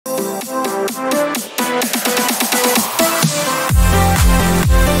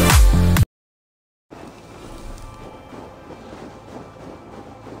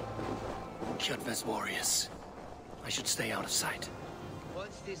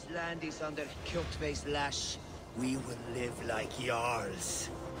this land is under Kjotve's lash, we will live like Jarls.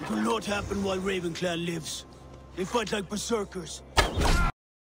 It will not happen while Ravenclan lives. They fight like berserkers.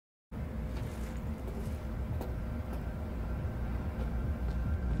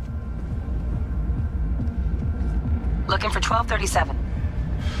 Looking for 1237.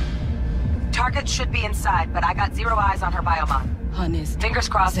 Target should be inside, but I got 0 eyes on her biomon. Honest. Fingers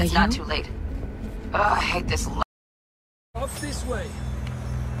crossed it's not you? too late. Ugh, I hate this. Off this way.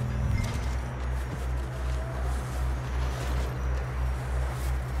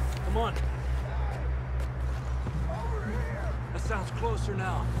 Come on. That sounds closer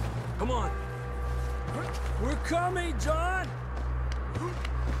now. Come on. We're coming, John!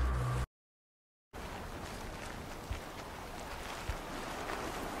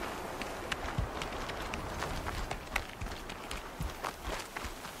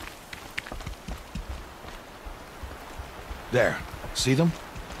 There. See them?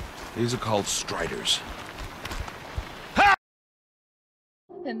 These are called Striders.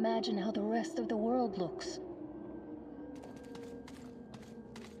 Imagine how the rest of the world looks.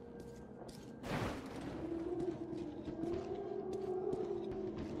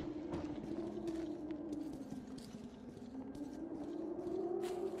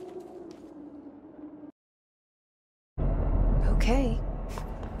 Okay,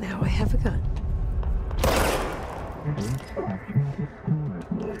 now I have a gun.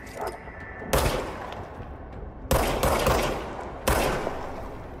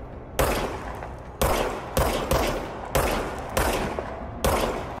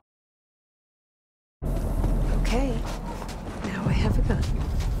 Okay, now I have a gun.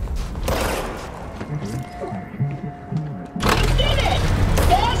 We did it!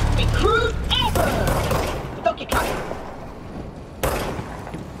 Best recruit ever! Don't get caught.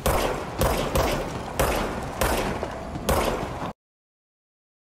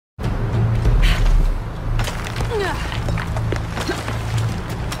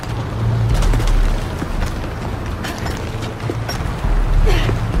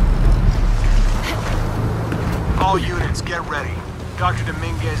 All units, get ready. Dr.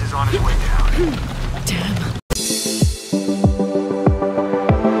 Dominguez is on his way down. Damn.